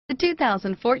The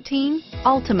 2014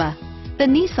 Altima. The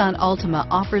Nissan Altima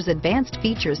offers advanced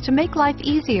features to make life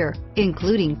easier,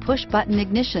 including push-button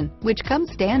ignition, which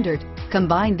comes standard.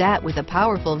 Combine that with a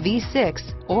powerful V6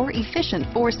 or efficient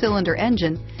 4-cylinder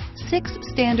engine, 6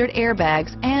 standard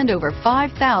airbags, and over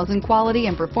 5,000 quality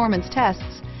and performance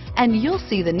tests, and you'll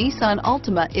see the Nissan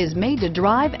Altima is made to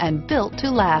drive and built to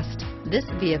last. This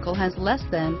vehicle has less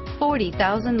than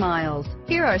 40,000 miles.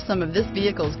 Here are some of this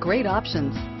vehicle's great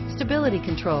options: stability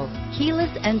control,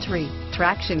 keyless entry,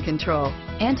 traction control,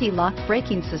 anti-lock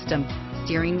braking system,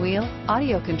 steering wheel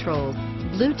audio controls,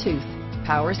 Bluetooth,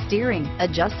 power steering,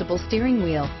 adjustable steering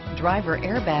wheel, driver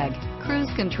airbag, cruise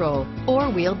control,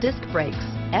 4-wheel disc brakes,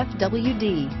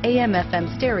 FWD,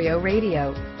 AM/FM stereo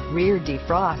radio, rear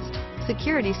defrost,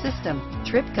 security system,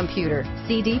 trip computer,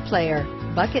 CD player,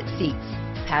 bucket seats,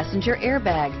 passenger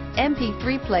airbag,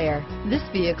 MP3 player. This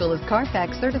vehicle is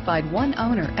Carfax certified one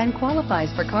owner and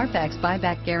qualifies for Carfax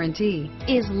buyback guarantee.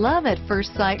 Is love at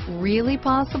first sight really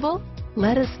possible?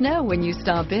 Let us know when you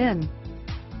stop in.